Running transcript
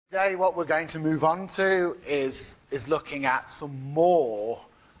Today what we're going to move on to is looking at some more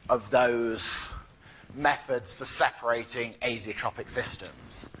of those methods for separating azeotropic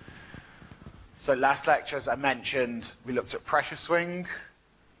systems. So last lecture, as I mentioned, we looked at pressure swing,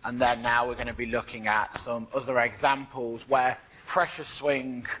 and then now we're going to be looking at some other examples where pressure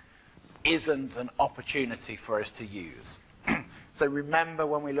swing isn't an opportunity for us to use. So remember,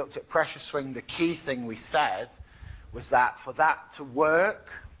 when we looked at pressure swing, the key thing we said was that for that to work,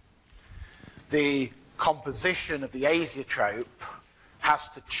 the composition of the azeotrope has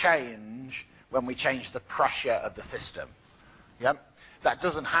to change when we change the pressure of the system. Yep. That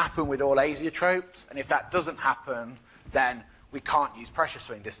doesn't happen with all azeotropes, and if that doesn't happen, then we can't use pressure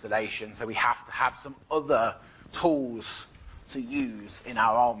swing distillation, so we have to have some other tools to use in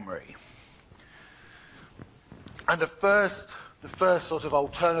our armory. And the first sort of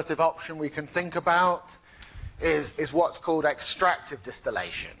alternative option we can think about is what's called extractive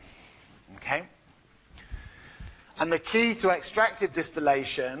distillation. Okay? And the key to extractive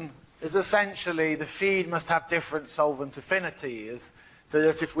distillation is essentially the feed must have different solvent affinities, so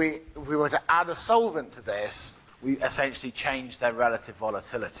that if we were to add a solvent to this, we essentially change their relative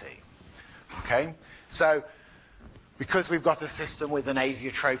volatility. Okay? So because we've got a system with an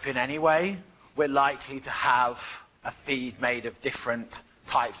azeotrope in anyway, we're likely to have a feed made of different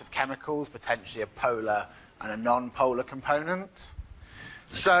types of chemicals, potentially a polar and a non-polar component.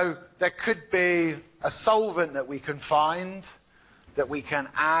 So there could be a solvent that we can find that we can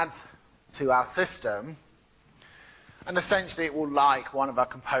add to our system, and essentially it will like one of our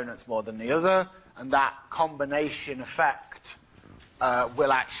components more than the other, and that combination effect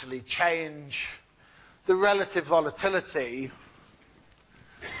will actually change the relative volatility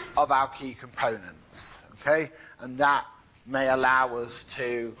of our key components. Okay? And that may allow us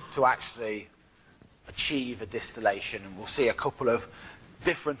to actually achieve a distillation, and we'll see a couple of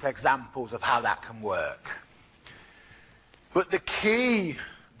different examples of how that can work. But the key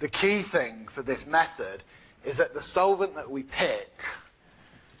thing for this method is that the solvent that we pick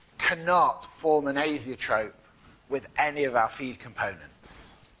cannot form an azeotrope with any of our feed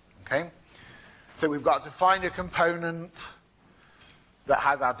components. Okay? So we've got to find a component that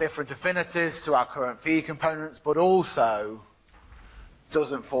has our different affinities to our current feed components, but also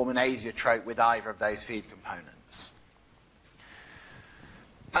doesn't form an azeotrope with either of those feed components.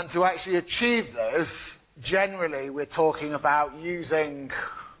 And to actually achieve this, generally we're talking about using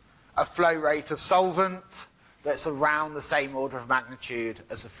a flow rate of solvent that's around the same order of magnitude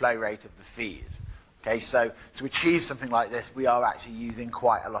as the flow rate of the feed. Okay, so to achieve something like this, we are actually using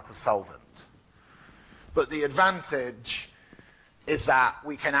quite a lot of solvent. But the advantage is that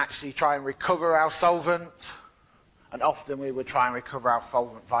we can actually try and recover our solvent, and often we would try and recover our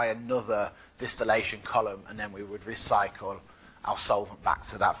solvent via another distillation column, and then we would recycle our solvent back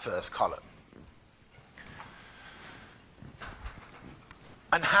to that first column.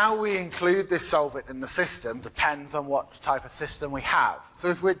 And how we include this solvent in the system depends on what type of system we have. So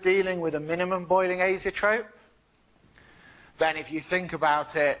if we're dealing with a minimum boiling azeotrope, then if you think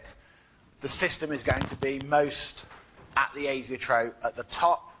about it, the system is going to be most at the azeotrope at the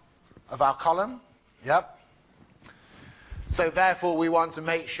top of our column. Yep. So therefore we want to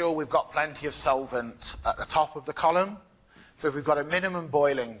make sure we've got plenty of solvent at the top of the column. So if we've got a minimum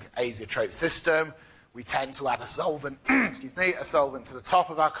boiling azeotrope system, we tend to add a solvent, excuse me, a solvent to the top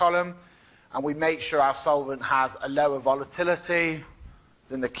of our column, and we make sure our solvent has a lower volatility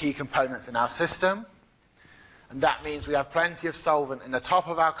than the key components in our system. And that means we have plenty of solvent in the top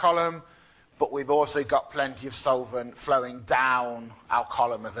of our column, but we've also got plenty of solvent flowing down our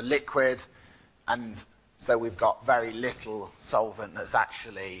column as a liquid, and so we've got very little solvent that's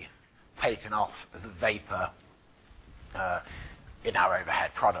actually taken off as a vapor in our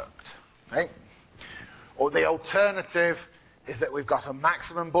overhead product. Okay? Or the alternative is that we've got a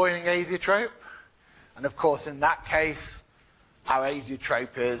maximum boiling azeotrope, and of course in that case our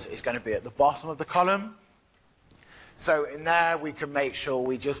azeotrope is going to be at the bottom of the column. So in there we can make sure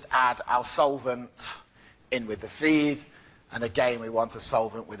we just add our solvent in with the feed, and again we want a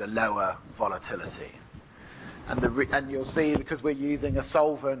solvent with a lower volatility. And you'll see, because we're using a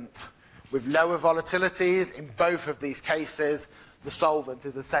solvent with lower volatilities, in both of these cases the solvent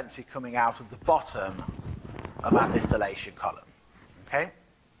is essentially coming out of the bottom of our distillation column. Okay?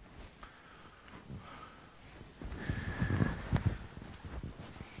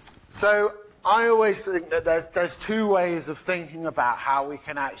 So I always think that there's two ways of thinking about how we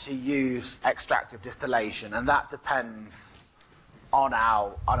can actually use extractive distillation, and that depends on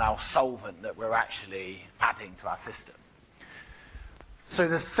our solvent that we're actually adding to our system. So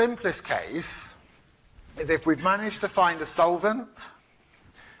the simplest case is if we've managed to find a solvent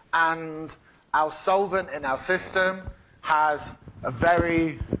and our solvent in our system has a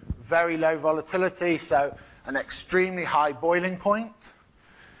very, very low volatility, so an extremely high boiling point,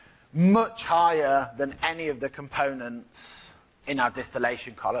 much higher than any of the components in our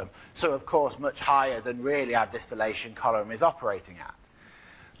distillation column. So of course much higher than really our distillation column is operating at.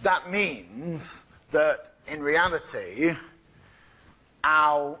 That means that in reality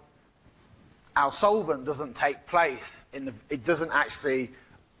our solvent doesn't take place it doesn't actually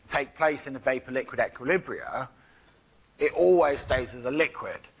take place in the vapor-liquid equilibria. It always stays as a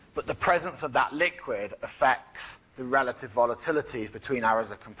liquid, but the presence of that liquid affects the relative volatilities between our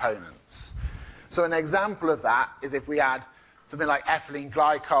other components. So an example of that is if we add something like ethylene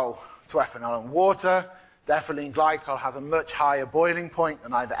glycol to ethanol and water. The ethylene glycol has a much higher boiling point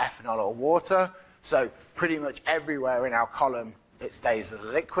than either ethanol or water, so pretty much everywhere in our column it stays as a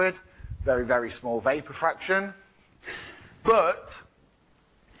liquid, very, very small vapor fraction. But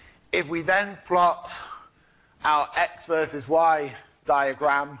if we then plot our X versus Y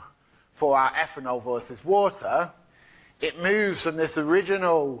diagram for our ethanol versus water, it moves from this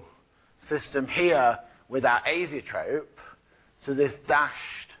original system here with our azeotrope to this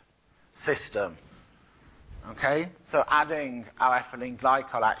dashed system. Okay? So adding our ethylene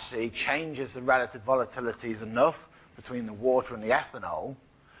glycol actually changes the relative volatilities enough between the water and the ethanol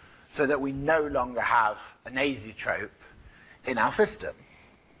so that we no longer have an azeotrope in our system.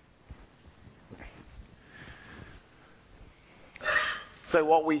 So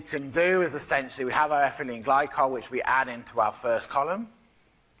what we can do is essentially we have our ethylene glycol which we add into our first column,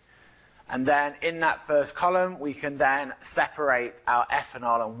 and then in that first column we can then separate our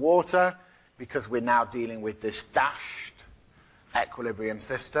ethanol and water because we're now dealing with this dashed equilibrium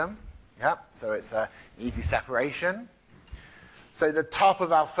system. Yep, so it's an easy separation. So the top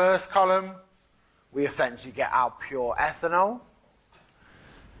of our first column we essentially get our pure ethanol,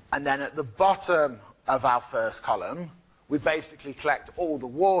 and then at the bottom of our first column we basically collect all the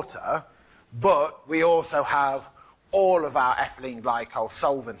water, but we also have all of our ethylene glycol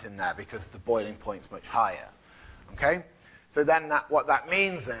solvent in there because the boiling point's much higher. Okay? So then what that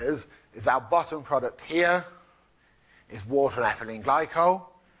means is our bottom product here is water and ethylene glycol,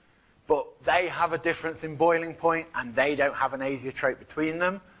 but they have a difference in boiling point and they don't have an azeotrope between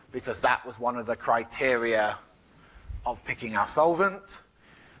them because that was one of the criteria of picking our solvent.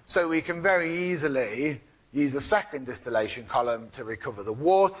 So we can very easily use the second distillation column to recover the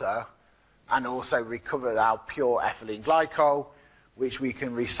water and also recover our pure ethylene glycol, which we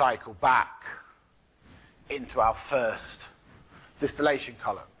can recycle back into our first distillation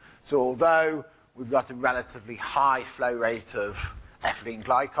column. So although we've got a relatively high flow rate of ethylene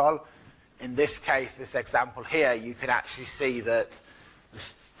glycol, in this case, this example here, you can actually see that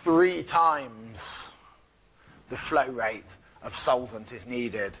there's 3 times the flow rate of solvent is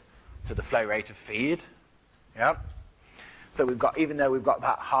needed to the flow rate of feed. Yep. So we've got, even though we've got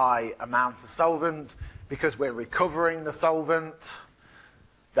that high amount of solvent, because we're recovering the solvent,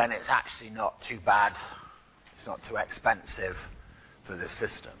 then it's actually not too bad. It's not too expensive for this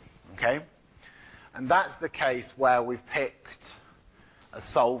system. Okay? And that's the case where we've picked a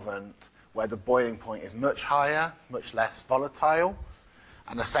solvent where the boiling point is much higher, much less volatile,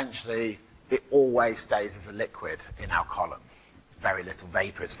 and essentially it always stays as a liquid in our column. Very little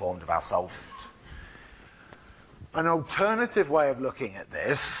vapor is formed of our solvent. An alternative way of looking at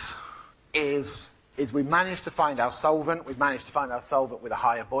this is we managed to find our solvent. We've managed to find our solvent with a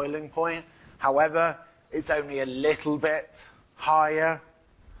higher boiling point. However, it's only a little bit higher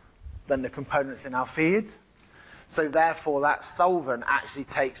than the components in our feed. So therefore, that solvent actually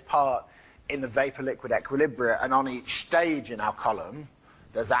takes part in the vapor-liquid equilibria, and on each stage in our column,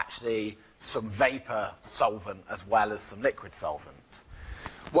 there's actually some vapor solvent as well as some liquid solvent.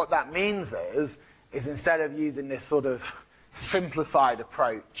 What that means is instead of using this sort of simplified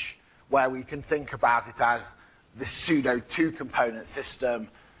approach where we can think about it as this pseudo 2-component system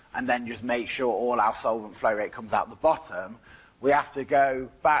and then just make sure all our solvent flow rate comes out the bottom, we have to go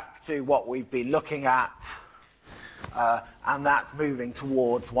back to what we've been looking at, and that's moving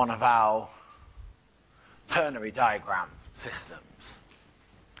towards one of our ternary diagram systems.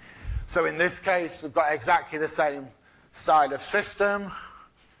 So in this case, we've got exactly the same style of system.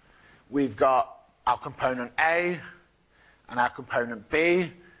 We've got our component A and our component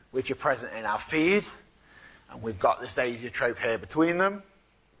B, which are present in our feed, and we've got this azeotrope here between them.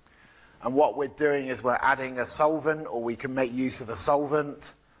 And what we're doing is we're adding a solvent, or we can make use of a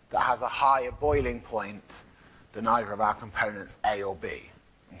solvent that has a higher boiling point than either of our components A or B.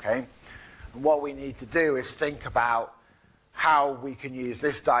 Okay? And what we need to do is think about how we can use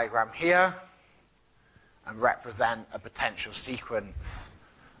this diagram here and represent a potential sequence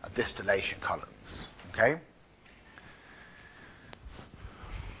of of distillation columns. Okay?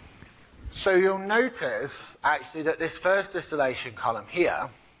 So you'll notice actually that this first distillation column here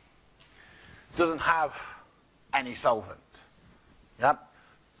doesn't have any solvent. Yep.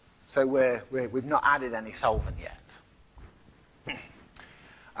 So we've not added any solvent yet.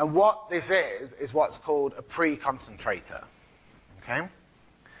 And what this is what's called a pre-concentrator. Okay?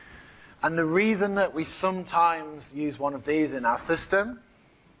 And the reason that we sometimes use one of these in our system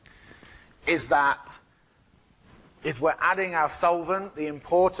is that if we're adding our solvent, the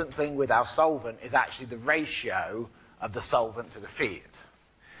important thing with our solvent is actually the ratio of the solvent to the feed.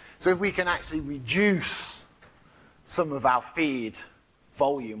 So if we can actually reduce some of our feed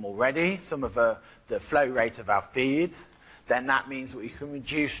volume already, some of the flow rate of our feed, then that means that we can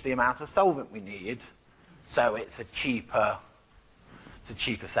reduce the amount of solvent we need, so it's a cheaper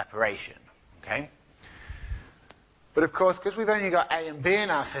separation. Okay? But of course, because we've only got A and B in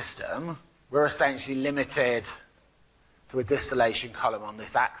our system, we're essentially limited to a distillation column on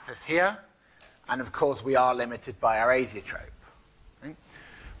this axis here, and of course we are limited by our azeotrope. Okay?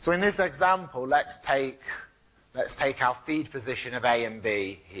 So in this example, let's take our feed position of A and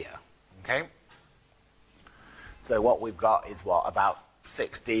B here. Okay? So what we've got is what, about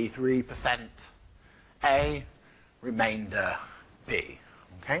 63% A, remainder B.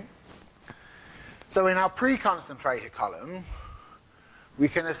 Okay? So in our pre-concentrated column, we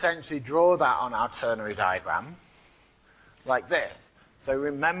can essentially draw that on our ternary diagram like this. So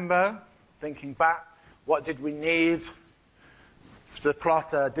remember, thinking back, what did we need to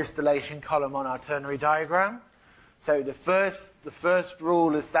plot a distillation column on our ternary diagram? So the first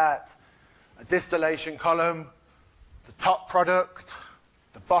rule is that a distillation column, the top product,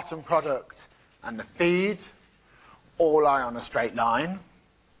 the bottom product, and the feed all lie on a straight line.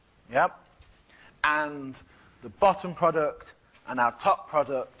 Yep. And the bottom product and our top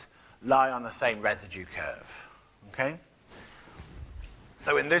product lie on the same residue curve. Okay?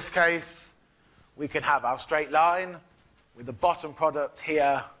 So in this case, we can have our straight line with the bottom product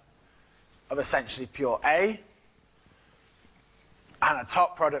here of essentially pure A, and a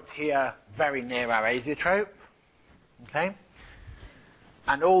top product here very near our azeotrope. Okay?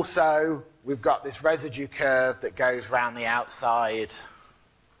 And also, we've got this residue curve that goes around the outside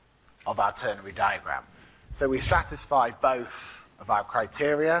of our ternary diagram. So we've satisfied both of our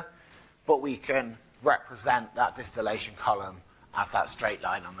criteria, but we can represent that distillation column as that straight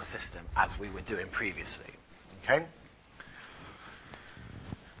line on the system, as we were doing previously. Okay?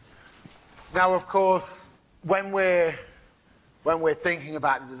 Now, of course, when we're thinking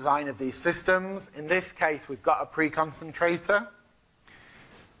about the design of these systems, in this case we've got a pre-concentrator.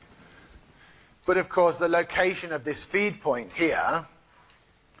 But of course the location of this feed point here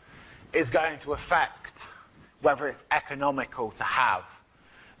is going to affect whether it's economical to have.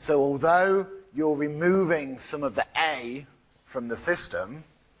 So although you're removing some of the A from the system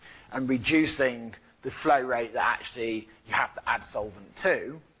and reducing the flow rate that actually you have to add solvent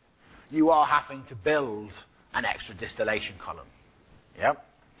to, you are having to build an extra distillation column. Yep.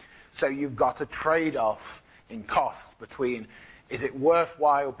 So you've got a trade-off in costs between, is it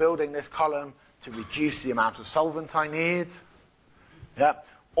worthwhile building this column to reduce the amount of solvent I need? Yep.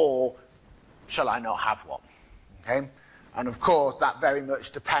 Or shall I not have one? Okay. And of course that very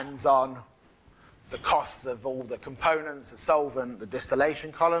much depends on the costs of all the components, the solvent, the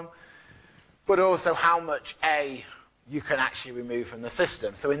distillation column, but also how much A you can actually remove from the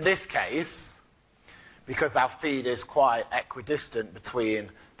system. So in this case, because our feed is quite equidistant between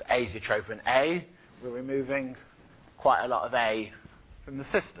the azeotrope and A, we're removing quite a lot of A from the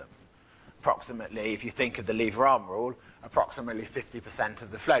system. Approximately, if you think of the lever-arm rule, approximately 50%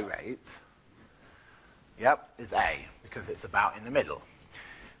 of the flow rate, yep, is A, because it's about in the middle.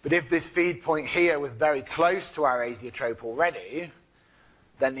 But if this feed point here was very close to our azeotrope already,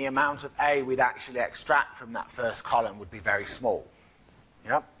 then the amount of A we'd actually extract from that first column would be very small.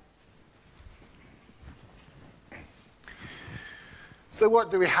 Yep. So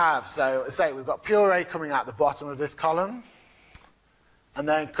what do we have? So say we've got pure A coming out the bottom of this column, and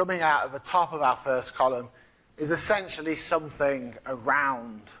then coming out of the top of our first column is essentially something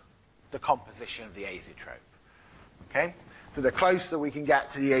around the composition of the azeotrope. Okay? So the closer we can get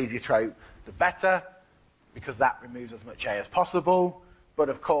to the azeotrope, the better, because that removes as much A as possible. But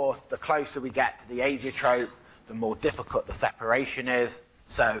of course, the closer we get to the azeotrope, the more difficult the separation is.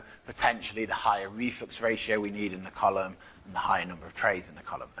 So potentially the higher reflux ratio we need in the column and the higher number of trays in the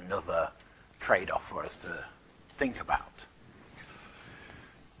column. Another trade-off for us to think about.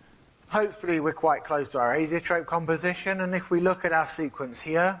 Hopefully we're quite close to our azeotrope composition, and if we look at our sequence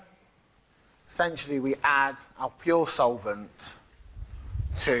here, essentially we add our pure solvent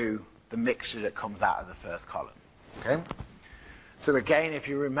to the mixture that comes out of the first column. Okay? So again, if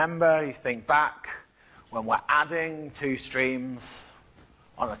you remember, you think back, when we're adding two streams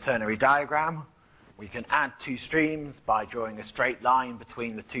on a ternary diagram, we can add two streams by drawing a straight line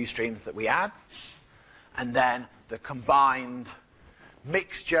between the two streams that we add, and then the combined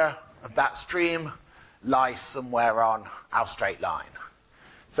mixture of that stream lies somewhere on our straight line.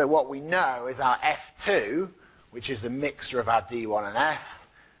 So what we know is our F2, which is the mixture of our D1 and S,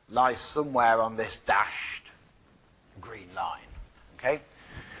 lies somewhere on this dashed green line. Okay?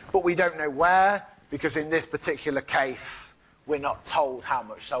 But we don't know where, because in this particular case, we're not told how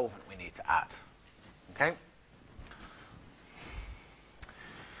much solvent we need to add. Okay?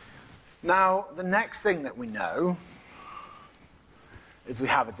 Now, the next thing that we know is we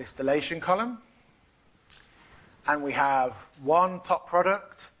have a distillation column, and we have one top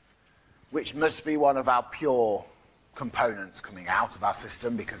product, which must be one of our pure components coming out of our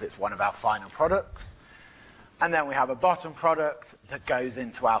system because it's one of our final products. And then we have a bottom product that goes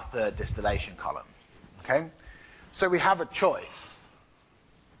into our third distillation column. Okay? So we have a choice.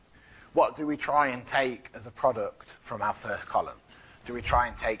 What do we try and take as a product from our first column? Do we try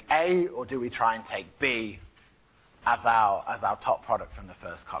and take A, or do we try and take B as our top product from the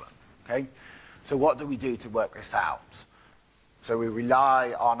first column? Okay? So what do we do to work this out? So we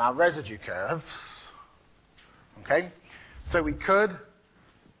rely on our residue curves. Okay? So we could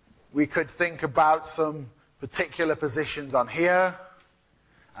think about some particular positions on here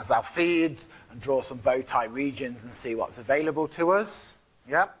as our feeds and draw some bow tie regions and see what's available to us.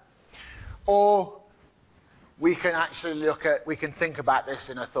 Yeah? Or we can actually we can think about this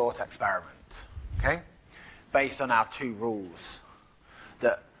in a thought experiment. Okay? Based on our two rules.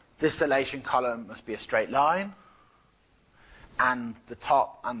 That distillation column must be a straight line, and the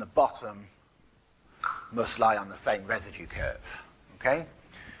top and the bottom must lie on the same residue curve. Okay?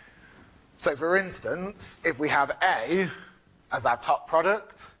 So for instance, if we have A as our top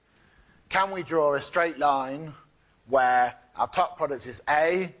product, can we draw a straight line where our top product is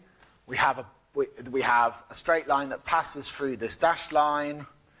A, we have a straight line that passes through this dashed line,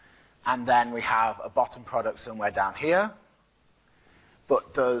 and then we have a bottom product somewhere down here?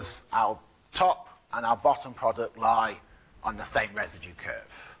 But does our top and our bottom product lie on the same residue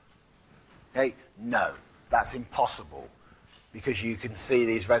curve? Okay? No, that's impossible, because you can see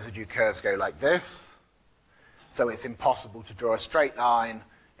these residue curves go like this, so it's impossible to draw a straight line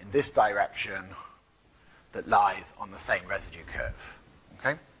in this direction that lies on the same residue curve.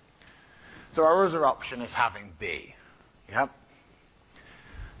 Okay? So our other option is having B. Yep.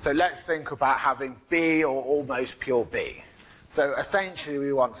 So let's think about having B, or almost pure B. So essentially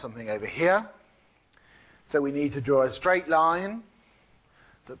we want something over here. So we need to draw a straight line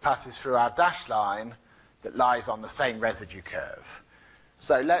that passes through our dashed line that lies on the same residue curve.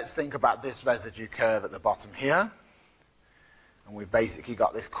 So let's think about this residue curve at the bottom here. And we've basically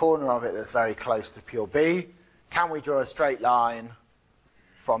got this corner of it that's very close to pure B. Can we draw a straight line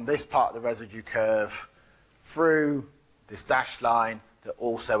from this part of the residue curve through this dashed line that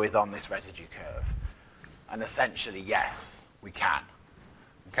also is on this residue curve? And essentially, yes, we can.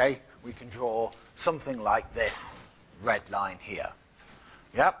 Okay? We can draw something like this red line here.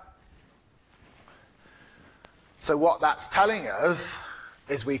 Yep. So what that's telling us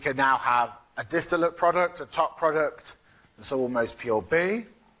is we can now have a distillate product, a top product, that's almost pure B.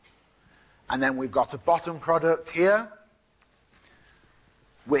 And then we've got a bottom product here,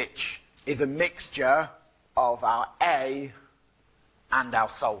 which is a mixture of our A and our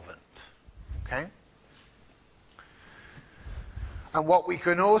solvent. Okay? And what we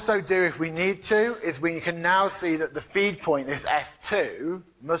can also do if we need to is we can now see that the feed point, this F2,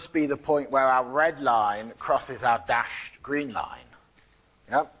 must be the point where our red line crosses our dashed green line.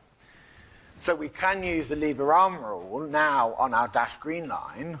 Yep. So we can use the lever arm rule now on our dashed green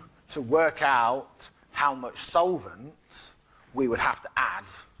line to work out how much solvent we would have to add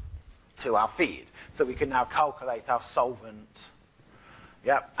to our feed. So we can now calculate our solvent,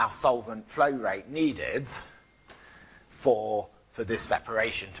 our solvent flow rate needed for this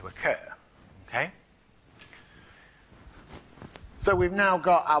separation to occur. Okay? So we've now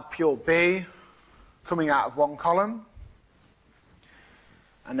got our pure B coming out of one column,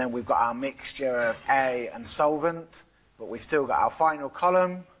 and then we've got our mixture of A and solvent, but we've still got our final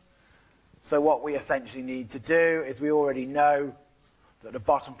column. So what we essentially need to do is we already know that the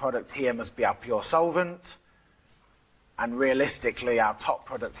bottom product here must be our pure solvent, and realistically our top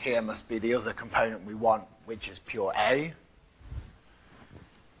product here must be the other component we want, which is pure A.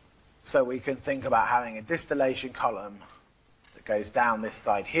 So we can think about having a distillation column that goes down this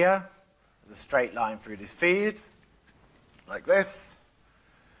side here, as a straight line through this feed, like this.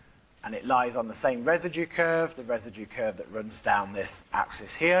 and it lies on the same residue curve, the residue curve that runs down this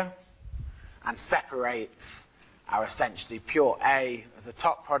axis here, and separates our essentially pure A as a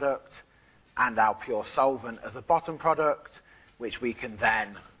top product and our pure solvent as a bottom product, which we can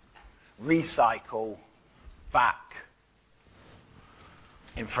then recycle back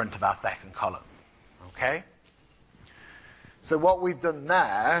in front of our second column. Okay? So what we've done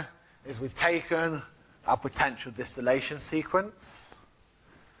there is we've taken our potential distillation sequence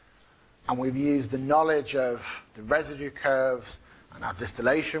and we've used the knowledge of the residue curves and our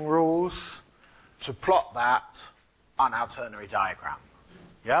distillation rules to plot that on our ternary diagram.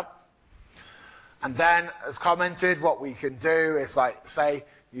 Yep. And then, as commented, what we can do is, like, say,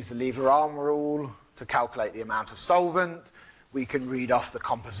 use the lever arm rule to calculate the amount of solvent. We can read off the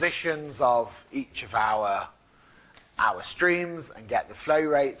compositions of each of our streams and get the flow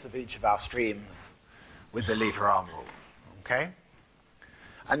rates of each of our streams with the lever arm rule. Okay?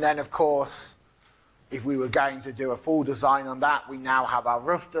 And then, of course, if we were going to do a full design on that, we now have our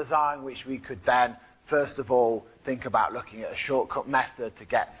rough design, which we could then, first of all, think about looking at a shortcut method to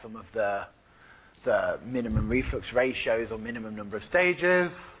get some of the minimum reflux ratios or minimum number of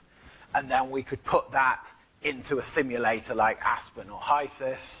stages, and then we could put that into a simulator like Aspen or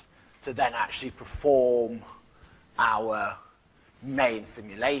HYSYS to then actually perform our main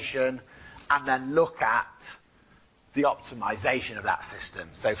simulation and then look at the optimization of that system.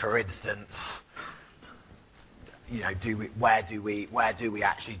 So, for instance, you know, where do we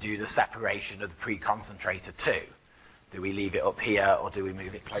actually do the separation of the pre-concentrator to? Do we leave it up here, or do we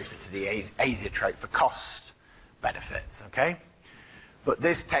move it closer to the azeotrope for cost benefits, okay? But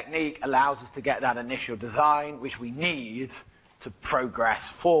this technique allows us to get that initial design, which we need to progress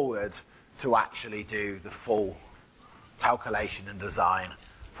forward to actually do the full calculation and design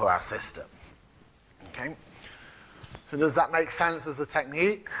for our system, okay? So does that make sense as a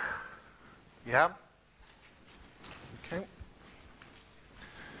technique? Yeah? Okay.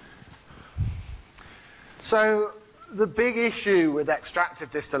 So, the big issue with extractive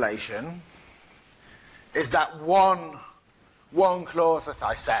distillation is that one clause that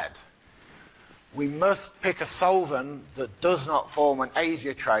I said. We must pick a solvent that does not form an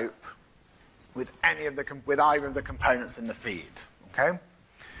azeotrope with either of the components in the feed. Okay?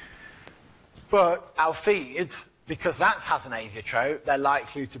 But our feed, because that has an azeotrope, they're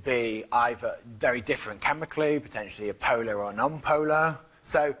likely to be either very different chemically, potentially a polar or non-polar.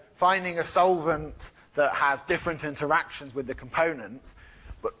 So finding a solvent that has different interactions with the components,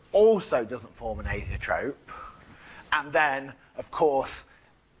 but also doesn't form an azeotrope, and then, of course,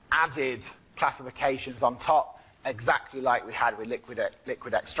 added classifications on top, exactly like we had with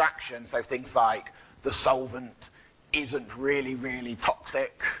liquid extraction. So things like the solvent isn't really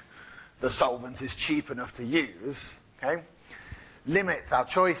toxic, the solvent is cheap enough to use, okay, limits our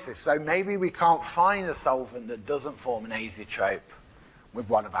choices. So maybe we can't find a solvent that doesn't form an azeotrope with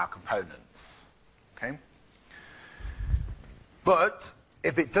one of our components. Okay? But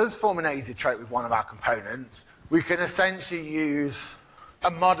if it does form an azeotrope with one of our components, we can essentially use a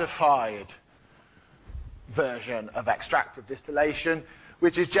modified version of extractive distillation,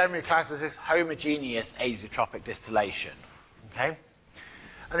 which is generally classed as this homogeneous azeotropic distillation. Okay?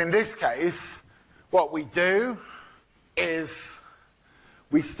 And in this case, what we do is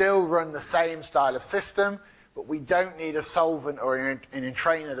we still run the same style of system, but we don't need a solvent or an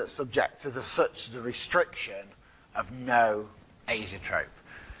entrainer that's subject to the restriction of no azeotrope.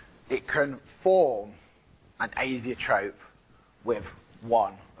 It can form an azeotrope with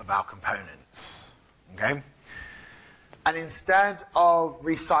one of our components. Okay? And instead of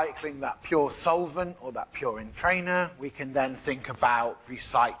recycling that pure solvent or that pure entrainer, we can then think about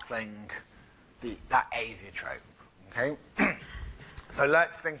recycling that azeotrope. Okay? So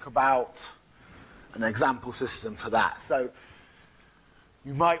let's think about an example system for that. So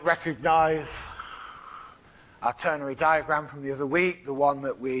you might recognize our ternary diagram from the other week, the one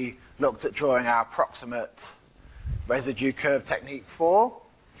that we looked at drawing our approximate residue curve technique for.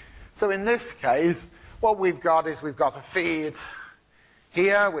 So in this case, what we've got is we've got a feed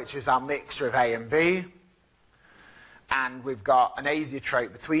here, which is our mixture of A and B, and we've got an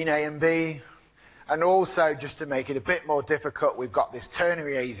azeotrope between A and B, and also, just to make it a bit more difficult, we've got this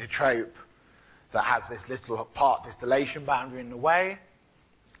ternary azeotrope that has this little part distillation boundary in the way.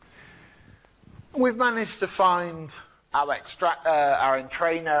 We've managed to find our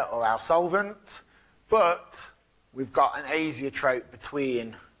entrainer or our solvent, but we've got an azeotrope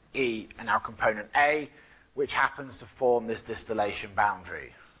between E and our component A, which happens to form this distillation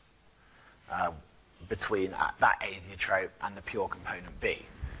boundary between that azeotrope and the pure component B.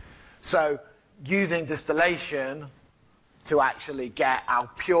 So using distillation, to actually get our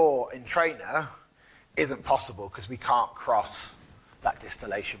pure entrainer isn't possible because we can't cross that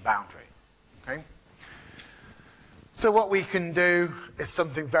distillation boundary. Okay? So what we can do is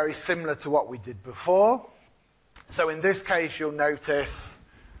something very similar to what we did before. So in this case, you'll notice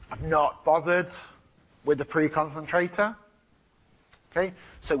I've not bothered with the pre-concentrator. Okay?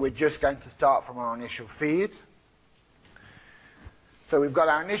 So we're just going to start from our initial feed. So we've got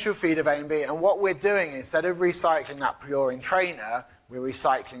our initial feed of A and B, and what we're doing, instead of recycling that pure entrainer, we're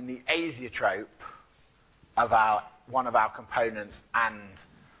recycling the azeotrope of one of our components and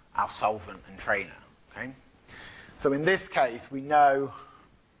our solvent entrainer. Okay? So in this case, we know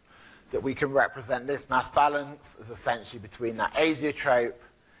that we can represent this mass balance as essentially between that azeotrope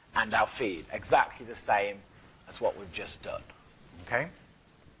and our feed, exactly the same as what we've just done. Okay?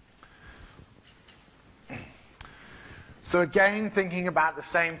 So again, thinking about the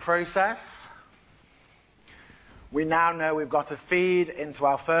same process, we now know we've got a feed into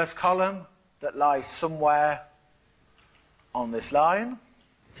our first column that lies somewhere on this line.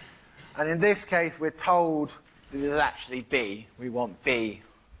 And in this case, we're told that it is actually B. We want B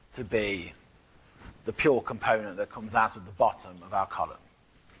to be the pure component that comes out of the bottom of our column.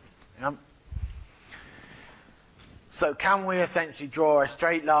 Yep. So can we essentially draw a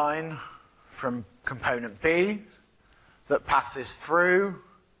straight line from component B that passes through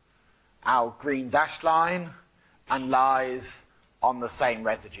our green dashed line and lies on the same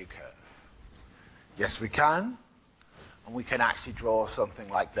residue curve? Yes, we can. And we can actually draw something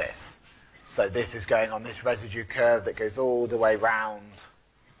like this. So this is going on this residue curve that goes all the way round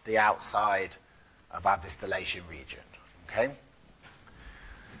the outside of our distillation region. Okay?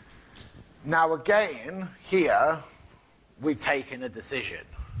 Now again, here, we've taken a decision.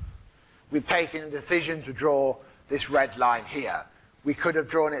 We've taken a decision to draw this red line here. We could have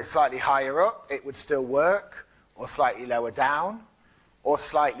drawn it slightly higher up, it would still work, or slightly lower down, or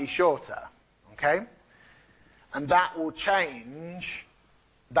slightly shorter. Okay? And that will change.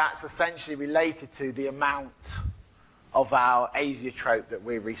 That's essentially related to the amount of our azeotrope that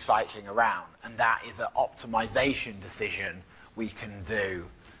we're recycling around. And that is an optimization decision we can do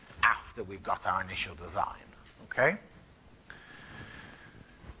after we've got our initial design. Okay?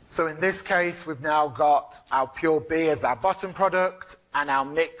 So in this case, we've now got our pure B as our bottom product and our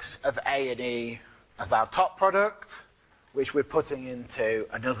mix of A and E as our top product, which we're putting into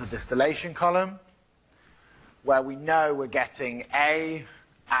another distillation column, where we know we're getting A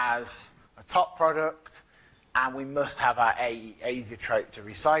as a top product, and we must have our A azeotrope to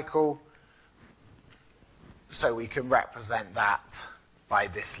recycle, so we can represent that by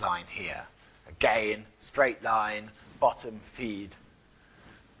this line here. Again, straight line, bottom feed,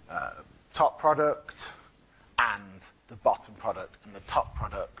 top product, and the bottom product and the top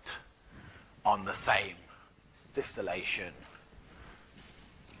product on the same distillation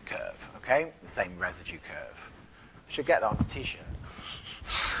curve, okay? The same residue curve. Should get that on a t-shirt.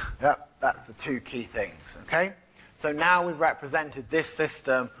 Yep, that's the two key things, okay? So now we've represented this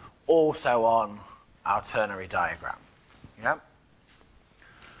system also on our ternary diagram. Yep.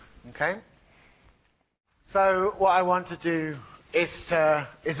 Okay? So what I want to do is then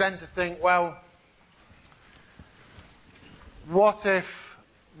to think, well, what if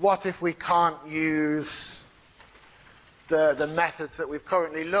we can't use the methods that we've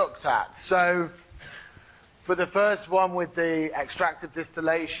currently looked at? So for the first one with the extractive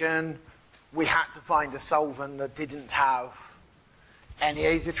distillation, we had to find a solvent that didn't have any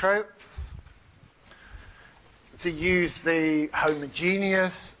azeotropes. To use the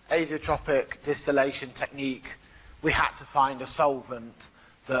homogeneous azeotropic distillation technique, we had to find a solvent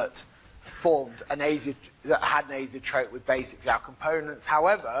that formed that had an azeotrope with basically our components.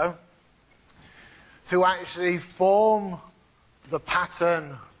 However, to actually form the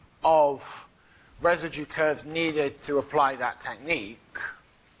pattern of residue curves needed to apply that technique,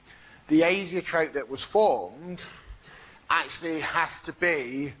 the azeotrope that was formed actually has to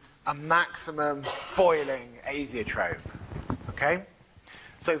be a maximum boiling azeotrope. Okay?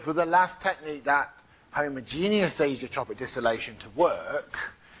 So for the last technique, that homogeneous azeotropic distillation to work,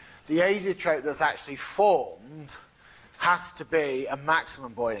 the azeotrope that's actually formed has to be a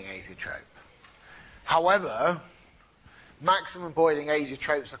maximum boiling azeotrope. However, maximum boiling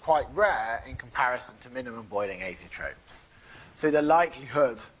azeotropes are quite rare in comparison to minimum boiling azeotropes. So the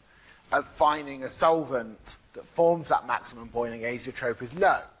likelihood of finding a solvent that forms that maximum boiling azeotrope is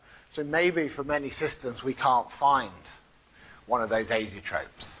low. So maybe for many systems we can't find one of those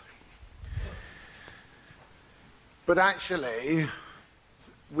azeotropes. But actually,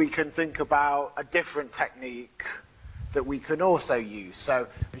 we can think about a different technique that we can also use. So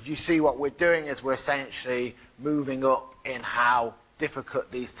as you see, what we're doing is we're essentially moving up in how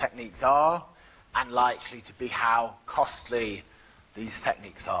difficult these techniques are and likely to be how costly these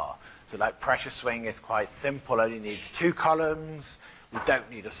techniques are. So like pressure swing is quite simple, only needs 2 columns, we don't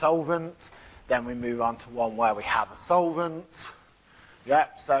need a solvent. Then we move on to one where we have a solvent.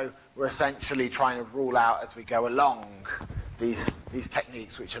 Yep, so we're essentially trying to rule out as we go along these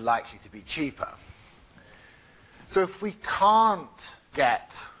techniques which are likely to be cheaper. So if we can't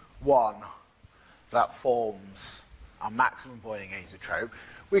get one that forms our maximum boiling azeotrope,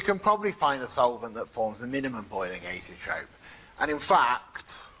 we can probably find a solvent that forms the minimum boiling azeotrope. And in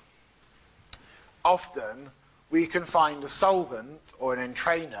fact, often we can find a solvent or an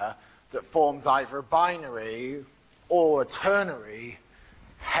entrainer that forms either a binary or a ternary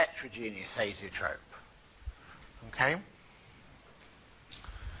heterogeneous azeotrope. Okay?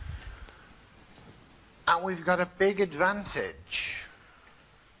 And we've got a big advantage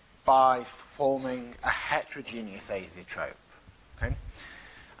by forming a heterogeneous azeotrope. Okay?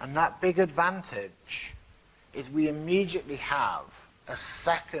 And that big advantage is we immediately have a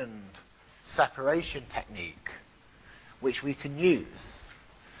second separation technique which we can use.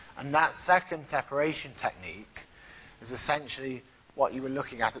 And that second separation technique is essentially what you were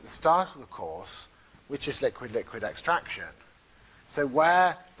looking at the start of the course, which is liquid-liquid extraction. So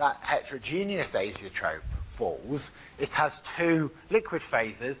where that heterogeneous azeotrope falls, it has 2 liquid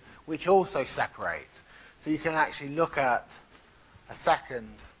phases which also separate. So you can actually look at a second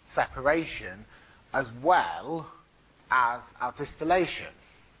separation as well as our distillation.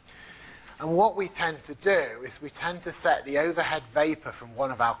 And what we tend to do is we tend to set the overhead vapor from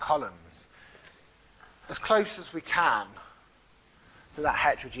one of our columns as close as we can to that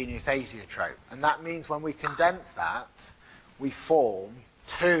heterogeneous azeotrope. And that means when we condense that, we form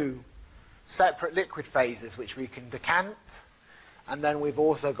 2 separate liquid phases which we can decant, and then we've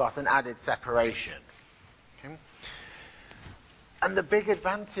also got an added separation. Okay? And the big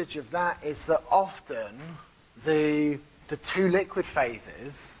advantage of that is that often the 2 liquid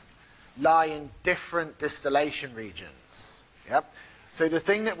phases lie in different distillation regions. Yep. So the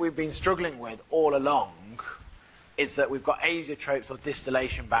thing that we've been struggling with all along is that we've got azeotropes or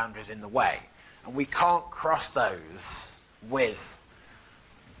distillation boundaries in the way, and we can't cross those with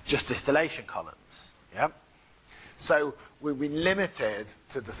just distillation columns. Yep. So we've been limited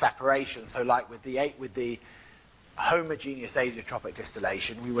to the separation. So like with the homogeneous azeotropic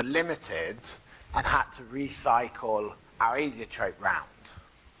distillation, we were limited and had to recycle our azeotrope round.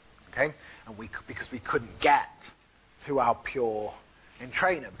 Okay? And because we couldn't get to our pure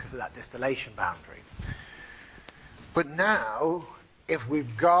entrainer because of that distillation boundary. But now, if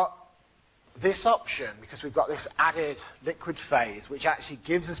we've got this option, because we've got this added liquid phase, which actually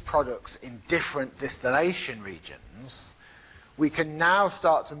gives us products in different distillation regions, we can now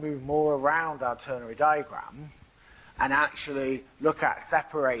start to move more around our ternary diagram and actually look at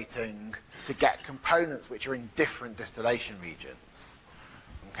separating to get components which are in different distillation regions.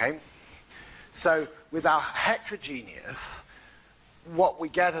 Okay? So with our heterogeneous, what we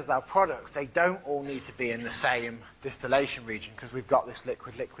get as our products, they don't all need to be in the same distillation region because we've got this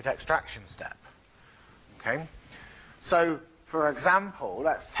liquid-liquid extraction step. Okay? So, for example,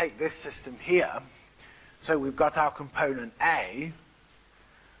 let's take this system here. So we've got our component A,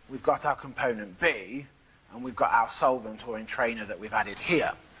 we've got our component B, and we've got our solvent or entrainer that we've added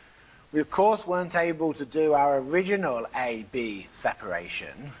here. We, of course, weren't able to do our original A-B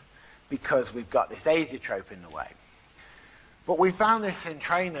separation because we've got this azeotrope in the way. But we found this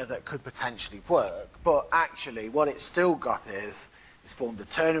entrainer that could potentially work, but actually what it's still got is it's formed a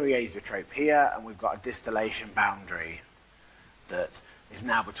ternary azeotrope here, and we've got a distillation boundary that is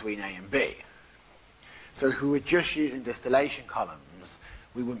now between A and B. So if we were just using distillation columns,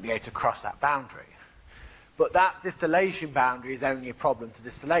 we wouldn't be able to cross that boundary. But that distillation boundary is only a problem to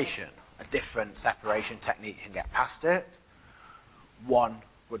distillation. A different separation technique can get past it. One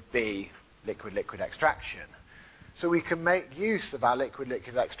would be liquid-liquid extraction. So we can make use of our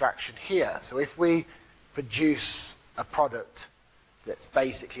liquid-liquid extraction here. So if we produce a product that's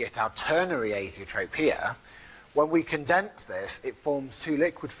basically at our ternary azeotrope here, when we condense this, it forms 2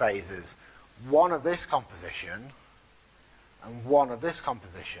 liquid phases, one of this composition and one of this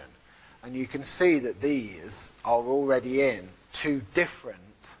composition. And you can see that these are already in 2 different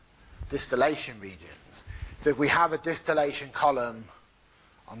distillation regions. So if we have a distillation column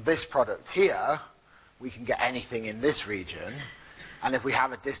on this product here, we can get anything in this region. And if we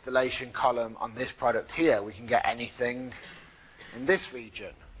have a distillation column on this product here, we can get anything in this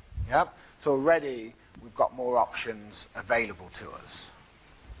region. Yep. So already we've got more options available to us.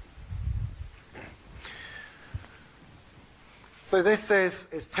 So this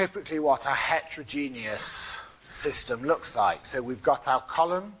is typically what a heterogeneous system looks like. So we've got our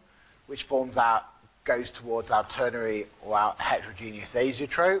column, which goes towards our ternary or our heterogeneous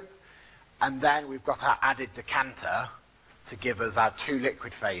azeotrope, and then we've got our added decanter to give us our two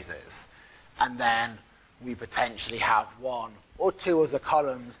liquid phases, and then we potentially have one or two other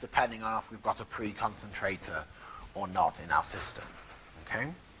columns depending on if we've got a pre-concentrator or not in our system. Okay?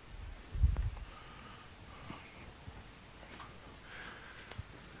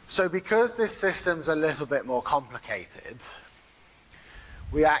 So because this system's a little bit more complicated,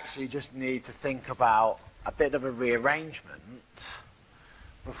 we actually just need to think about a bit of a rearrangement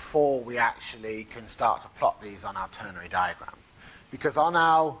before we actually can start to plot these on our ternary diagram. Because on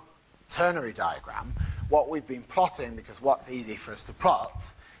our ternary diagram, what we've been plotting, because what's easy for us to plot,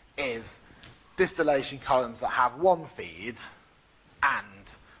 is distillation columns that have one feed and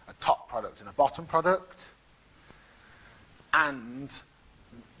a top product and a bottom product, and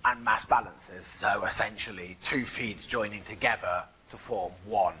mass balances, so essentially two feeds joining together to form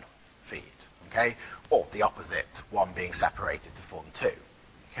one feed, okay? Or the opposite, one being separated to form two,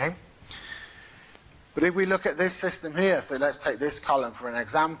 okay? But if we look at this system here, so let's take this column for an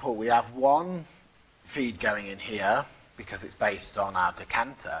example, we have one feed going in here because it's based on our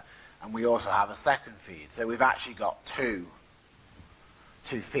decanter, and we also have a second feed, so we've actually got two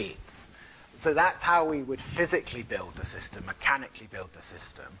feeds. So that's how we would physically build the system, mechanically build the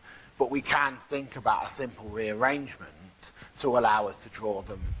system, but we can think about a simple rearrangement to allow us to draw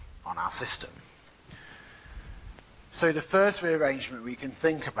them on our system. So the first rearrangement we can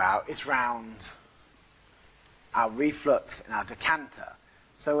think about is round our reflux and our decanter.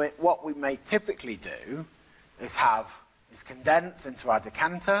 So what we may typically do is condense into our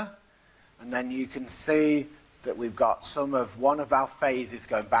decanter, and then you can see that we've got one of our phases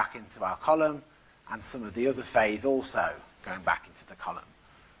going back into our column, and some of the other phase also going back into the column.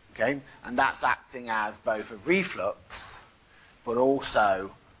 Okay? And that's acting as both a reflux, but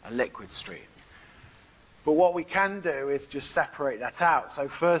also a liquid stream. But what we can do is just separate that out. So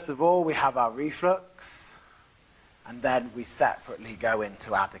first of all, we have our reflux, and then we separately go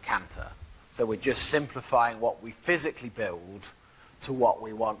into our decanter. So we're just simplifying what we physically build to what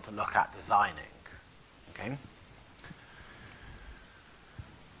we want to look at designing. Okay?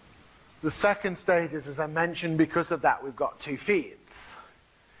 The second stage is, as I mentioned, because of that we've got two feeds.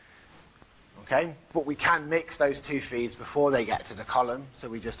 Okay? But we can mix those two feeds before they get to the column, so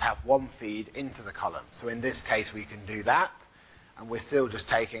we just have one feed into the column. So in this case we can do that, and we're still just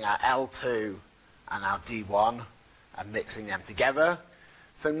taking our L2 and our D1 and mixing them together.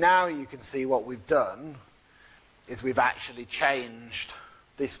 So now you can see what we've done is we've actually changed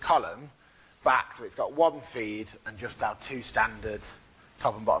this column back, so it's got one feed and just our two standard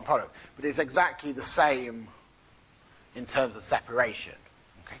top and bottom product. But it's exactly the same in terms of separation.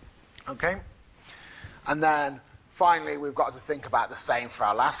 Okay? And then finally we've got to think about the same for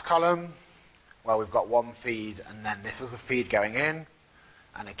our last column, where we've got one feed and then this is a feed going in,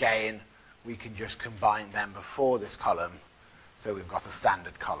 and again we can just combine them before this column, so we've got a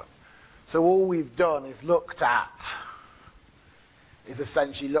standard column. So all we've done is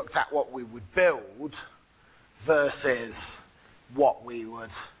essentially looked at what we would build versus what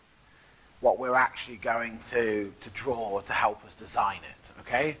we're actually going to draw to help us design it,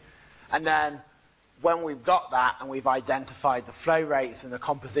 okay? And then when we've got that and we've identified the flow rates and the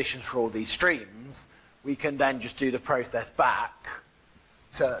compositions for all these streams, we can then just do the process back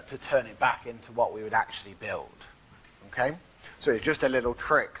to turn it back into what we would actually build, okay? So it's just a little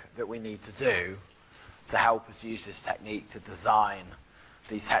trick that we need to do to help us use this technique to design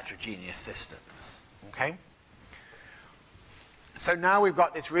these heterogeneous systems, okay? So now we've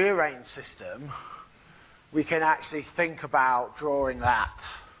got this rearranged system, we can actually think about drawing that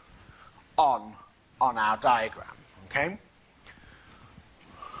on our diagram, okay?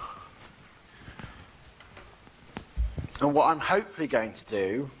 And what I'm hopefully going to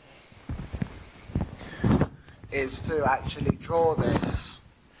do is to actually draw this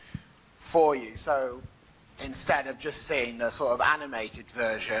for you. So instead of just seeing the sort of animated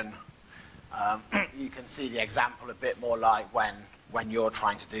version, you can see the example a bit more like when you're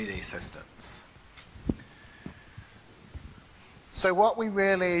trying to do these systems. So what we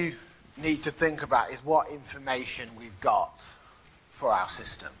really need to think about is what information we've got for our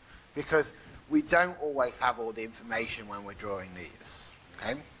system, because we don't always have all the information when we're drawing these,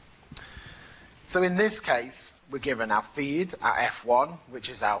 okay? So in this case, we're given our feed, our F1, which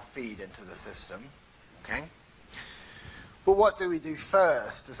is our feed into the system, okay? But what do we do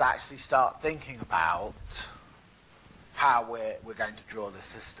first is actually start thinking about how we're going to draw the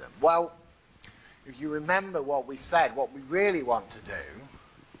system. Well, if you remember what we said, what we really want to do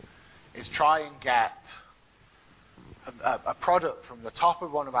is try and get a product from the top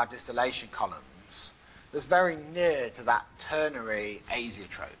of one of our distillation columns that's very near to that ternary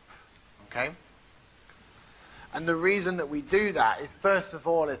azeotrope. Okay? And the reason that we do that is, first of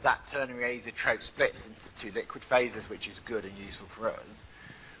all, is that ternary azeotrope splits into two liquid phases, which is good and useful for us.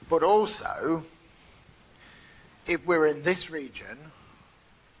 But also, if we're in this region,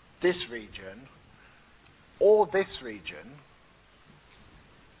 or this region,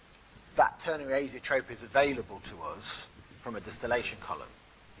 that ternary azeotrope is available to us from a distillation column.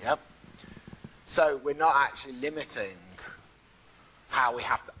 Yep. So we're not actually limiting how we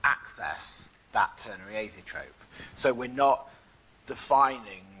have to access that ternary azeotrope. So we're not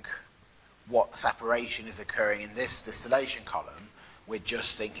defining what separation is occurring in this distillation column. We're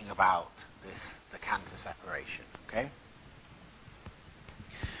just thinking about this decanter separation. Okay?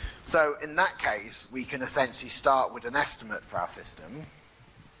 So in that case, we can essentially start with an estimate for our system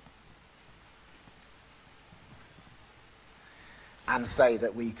and say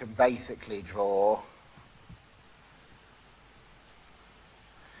that we can basically draw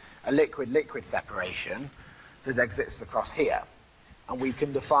a liquid-liquid separation that exists across here. And we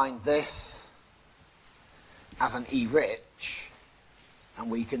can define this as an E-rich, and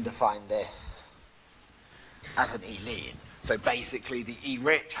we can define this as an E-lean. So basically the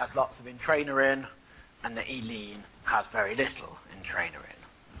E-rich has lots of entrainer in, and the E-lean has very little entrainer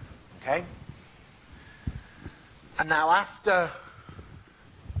in. Okay? And now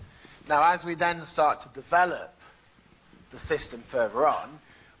as we then start to develop the system further on,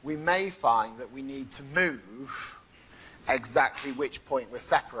 we may find that we need to move exactly which point we're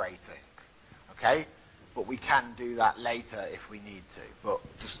separating. Okay? But we can do that later if we need to. But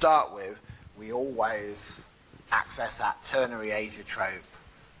to start with, we always access that ternary azeotrope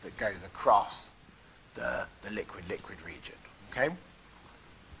that goes across the liquid-liquid region. Okay?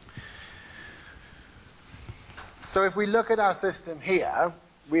 So if we look at our system here,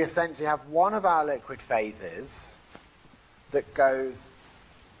 we essentially have one of our liquid phases that goes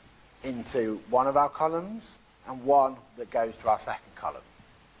into one of our columns and one that goes to our second column.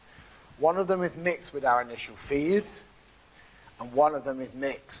 One of them is mixed with our initial feed, and one of them is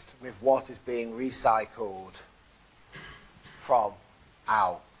mixed with what is being recycled from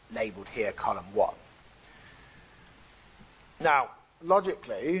our labelled here column 1. Now,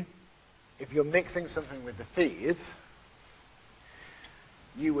 logically, if you're mixing something with the feed,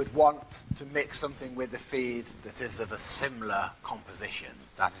 you would want to mix something with the feed that is of a similar composition.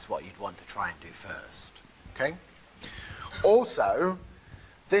 That is what you'd want to try and do first. Okay? Also,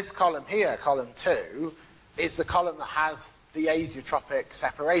 this column here, column 2, is the column that has the azeotropic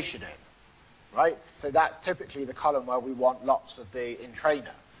separation in. Right? So that's typically the column where we want lots of the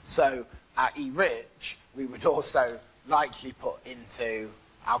entrainer. So our E-rich, we would also likely put into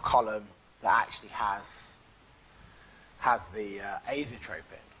our column that actually has the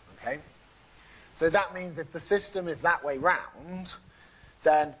azeotrope in. Okay? So that means if the system is that way round,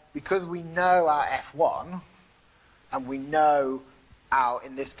 then because we know our F1, and we know our,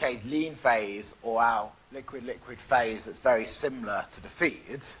 in this case, lean phase, or our liquid-liquid phase that's very similar to the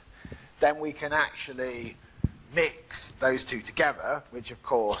feed, then we can actually mix those two together, which of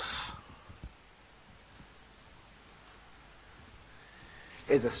course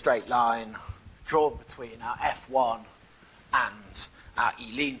is a straight line drawn between our F1 and our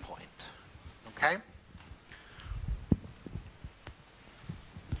E-lean point. Okay?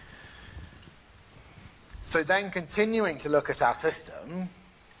 So then continuing to look at our system,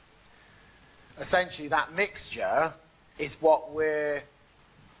 essentially that mixture is what we're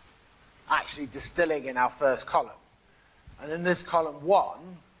actually distilling in our first column. And in this column 1,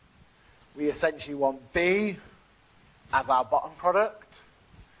 we essentially want B as our bottom product,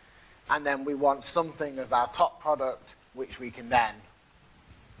 and then we want something as our top product, which we can then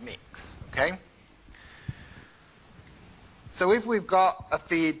mix. Okay? So if we've got a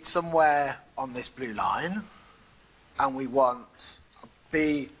feed somewhere on this blue line, and we want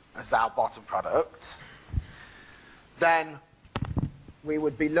B as our bottom product, then we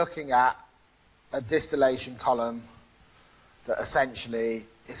would be looking at a distillation column that essentially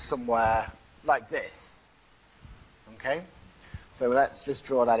is somewhere like this. Okay? So let's just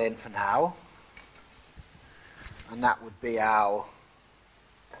draw that in for now. And that would be our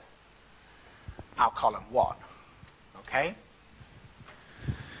column 1. Okay?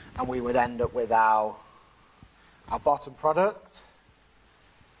 And we would end up with our bottom product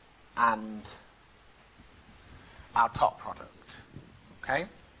and our top product. Okay?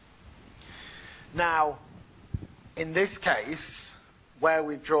 Now, in this case, where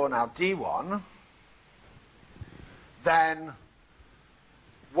we've drawn our D1, then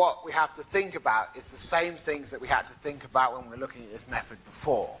what we have to think about is the same things that we had to think about when we were looking at this method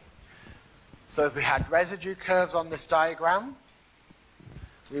before. So if we had residue curves on this diagram,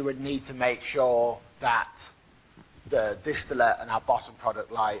 we would need to make sure that the distillate and our bottom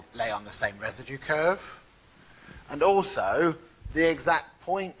product lay on the same residue curve. And also, the exact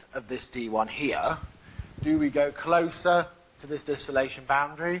point of this D1 here, do we go closer to this distillation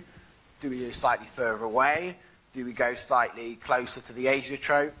boundary? Do we go slightly further away? Do we go slightly closer to the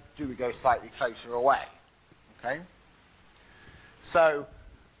azeotrope? Do we go slightly closer away? Okay? So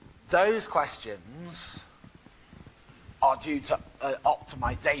those questions are due to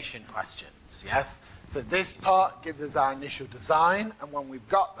optimization questions, yes? So this part gives us our initial design, and when we've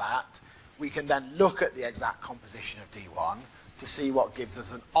got that, we can then look at the exact composition of D1 to see what gives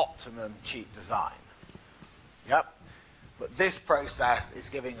us an optimum cheap design. Yep. But this process is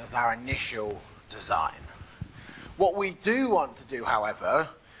giving us our initial design. What we do want to do, however,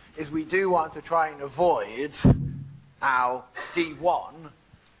 is we do want to try and avoid our D1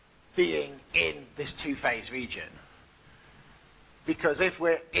 being in this two-phase region. Because if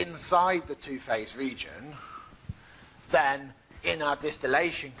we're inside the two-phase region, then in our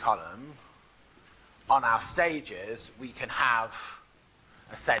distillation column, on our stages, we can have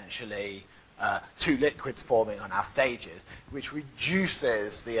essentially two liquids forming on our stages, which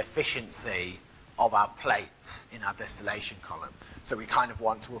reduces the efficiency of our plates in our distillation column. So we kind of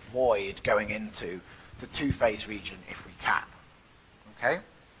want to avoid going into the two-phase region if we can. Okay?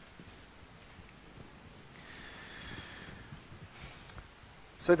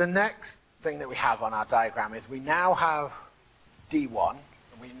 So the next thing that we have on our diagram is we now have D1,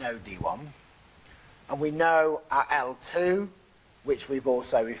 and we know D1, and we know our L2, which we've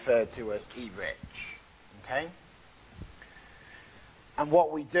also referred to as E-rich. Okay? And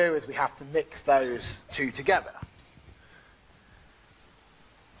what we do is we have to mix those two together.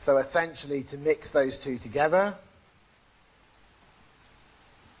 So essentially, to mix those two together,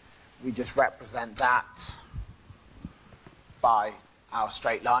 we just represent that by our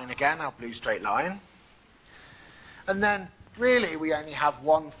straight line again, our blue straight line. And then, really, we only have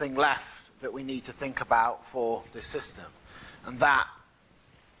one thing left that we need to think about for this system, and that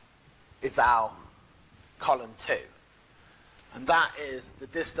is our column 2. And that is the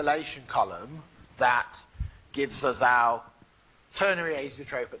distillation column that gives us our ternary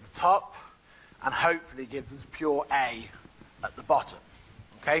azeotrope at the top and hopefully gives us pure A at the bottom.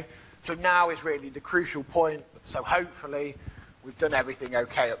 Okay? So now is really the crucial point. So hopefully we've done everything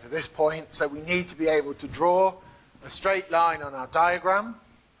okay up to this point. So we need to be able to draw a straight line on our diagram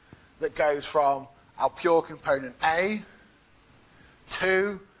that goes from our pure component A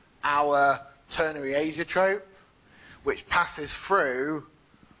to our ternary azeotrope, which passes through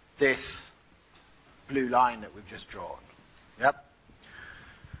this blue line that we've just drawn. Yep.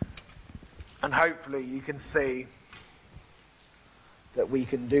 And hopefully you can see that we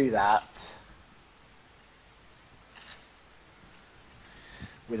can do that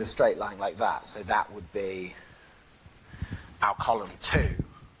with a straight line like that. So that would be our column 2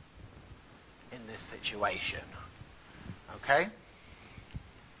 in this situation. Okay?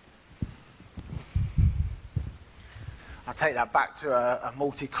 I'll take that back to a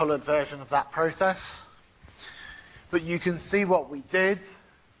multicolored version of that process. But you can see what we did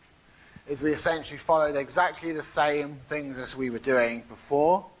is we essentially followed exactly the same things as we were doing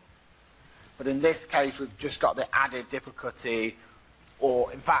before. But in this case, we've just got the added difficulty,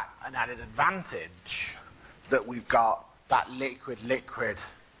 or in fact, an added advantage, that we've got that liquid-liquid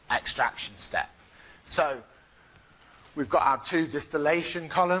extraction step. So we've got our two distillation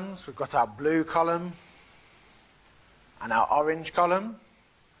columns, we've got our blue column and our orange column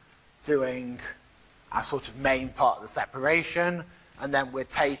doing our sort of main part of the separation, and then we're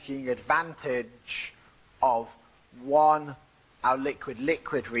taking advantage of our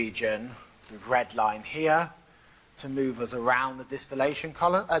liquid-liquid region, the red line here, to move us around the distillation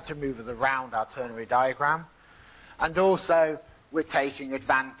column, to move us around our ternary diagram. And also, we're taking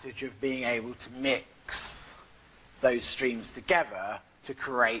advantage of being able to mix those streams together to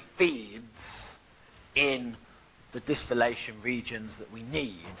create feeds in the distillation regions that we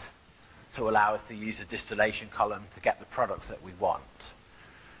need to allow us to use a distillation column to get the products that we want.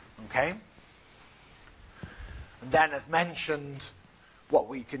 Okay? And then, as mentioned, what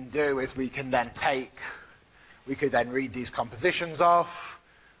we can do is we could then read these compositions off.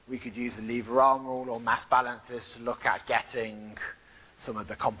 We could use a lever arm rule or mass balances to look at getting some of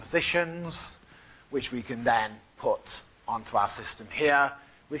the compositions, which we can then put onto our system here,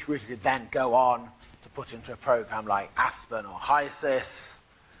 which we could then go on to put into a program like Aspen or HYSYS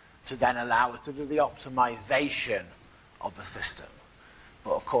to then allow us to do the optimization of the system.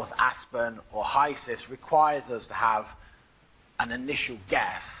 But of course, aspen or HYSIS requires us to have an initial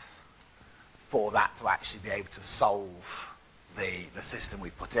guess for that to actually be able to solve the system we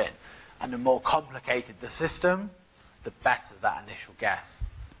put in. And the more complicated the system, the better that initial guess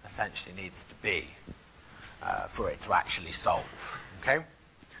essentially needs to be for it to actually solve. Okay?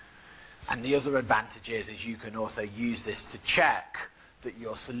 And the other advantage is you can also use this to check that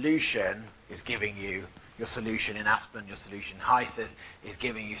your solution is giving you, your solution in aspen, your solution in HYSIS, is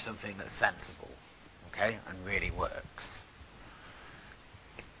giving you something that's sensible, okay, and really works.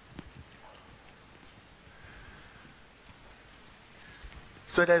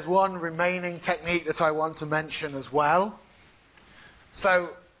 So there's one remaining technique that I want to mention as well. So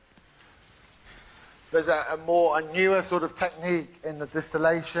there's a newer sort of technique in the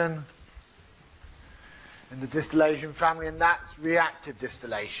distillation family, and that's reactive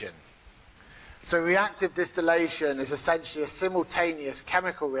distillation. So reactive distillation is essentially a simultaneous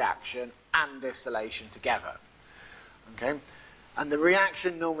chemical reaction and distillation together. Okay? And the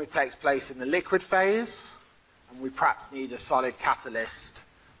reaction normally takes place in the liquid phase, and we perhaps need a solid catalyst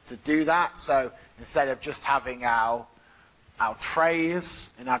to do that. So instead of just having our trays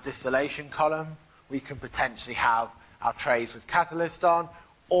in our distillation column, we can potentially have our trays with catalyst on,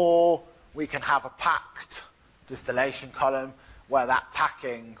 or we can have a packed distillation column where that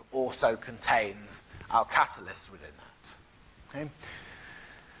packing also contains our catalyst within that. Okay?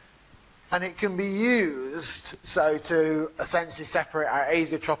 And it can be used so to essentially separate our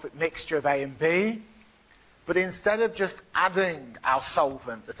azeotropic mixture of A and B, but instead of just adding our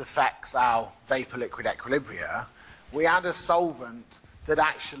solvent that affects our vapor-liquid equilibria, we add a solvent that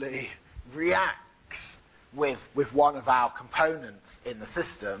actually reacts with one of our components in the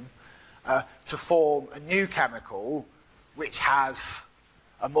system to form a new chemical which has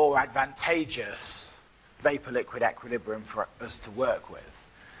a more advantageous vapor-liquid equilibrium for us to work with.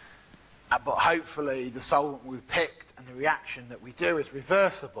 But hopefully the solvent we picked and the reaction that we do is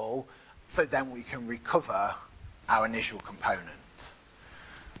reversible, so then we can recover our initial component.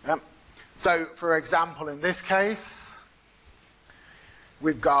 So for example, in this case,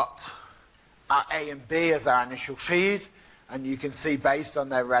 we've got our A and B as our initial feed, and you can see based on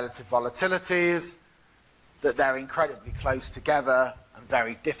their relative volatilities that they're incredibly close together and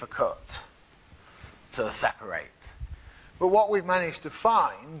very difficult to separate. But what we've managed to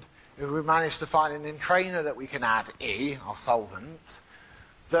find is we've managed to find an entrainer that we can add E, our solvent,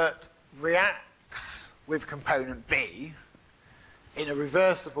 that reacts with component B in a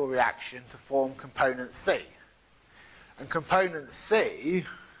reversible reaction to form component C. And component C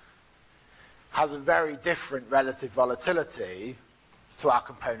has a very different relative volatility to our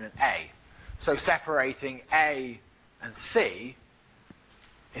component A. So separating A and C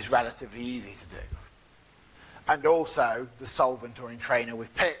is relatively easy to do. And also, the solvent or entrainer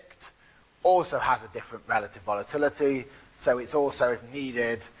we've picked also has a different relative volatility, so it's also, if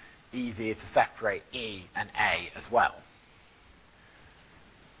needed, easier to separate E and A as well.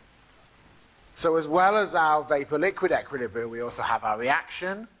 So as well as our vapor-liquid equilibrium, we also have our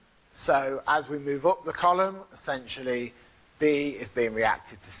reaction. So as we move up the column, essentially B is being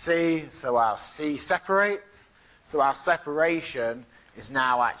reacted to C, so our C separates. So our separation is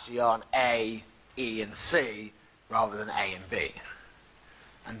now actually on A, E and C rather than A and B.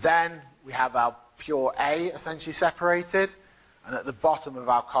 And then we have our pure A essentially separated, and at the bottom of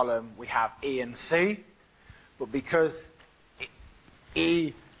our column we have E and C, but because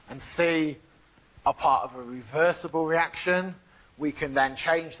E and C are part of a reversible reaction, we can then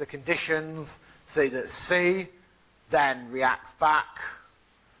change the conditions so that C then reacts back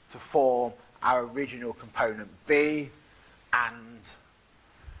to form our original component B and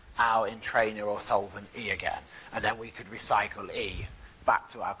our entrainer or solvent E again. And then we could recycle E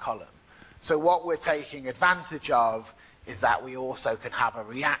back to our column. So what we're taking advantage of is that we also can have a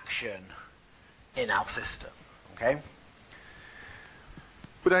reaction in our system. Okay?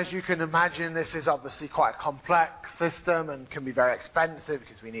 But as you can imagine, this is obviously quite a complex system and can be very expensive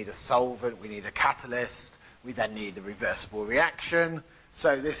because we need a solvent, we need a catalyst, we then need a reversible reaction.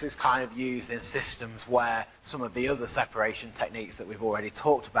 So this is kind of used in systems where some of the other separation techniques that we've already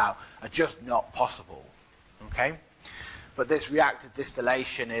talked about are just not possible. Okay? But this reactive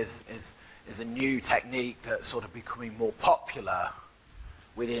distillation is a new technique that's sort of becoming more popular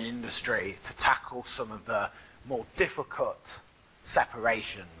within industry to tackle some of the more difficult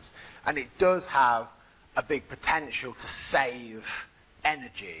separations, and it does have a big potential to save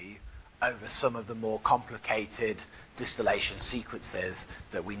energy over some of the more complicated distillation sequences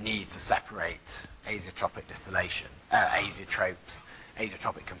that we need to separate azeotropic distillation, azeotropes,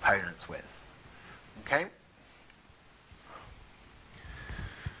 azeotropic components with. Okay?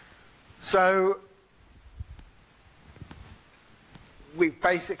 So we've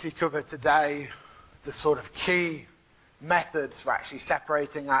basically covered today the sort of key methods for actually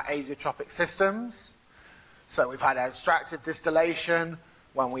separating our azeotropic systems. So we've had extractive distillation,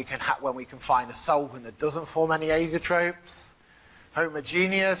 when we can find a solvent that doesn't form any azeotropes.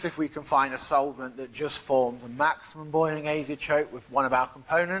 Homogeneous, if we can find a solvent that just forms a maximum boiling azeotrope with one of our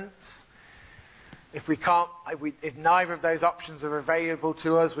components. If neither of those options are available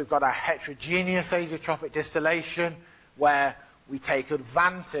to us, we've got a heterogeneous azeotropic distillation, where we take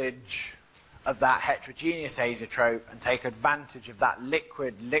advantage of that heterogeneous azeotrope and take advantage of that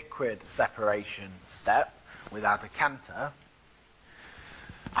liquid-liquid separation step with our decanter.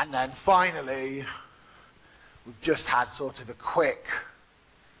 And then finally, we've just had sort of a quick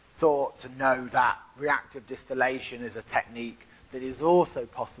thought to know that reactive distillation is a technique that is also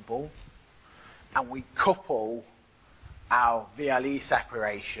possible, and we couple our VLE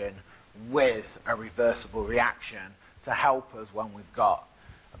separation with a reversible reaction to help us when we've got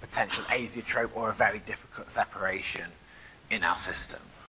a potential azeotrope or a very difficult separation in our system.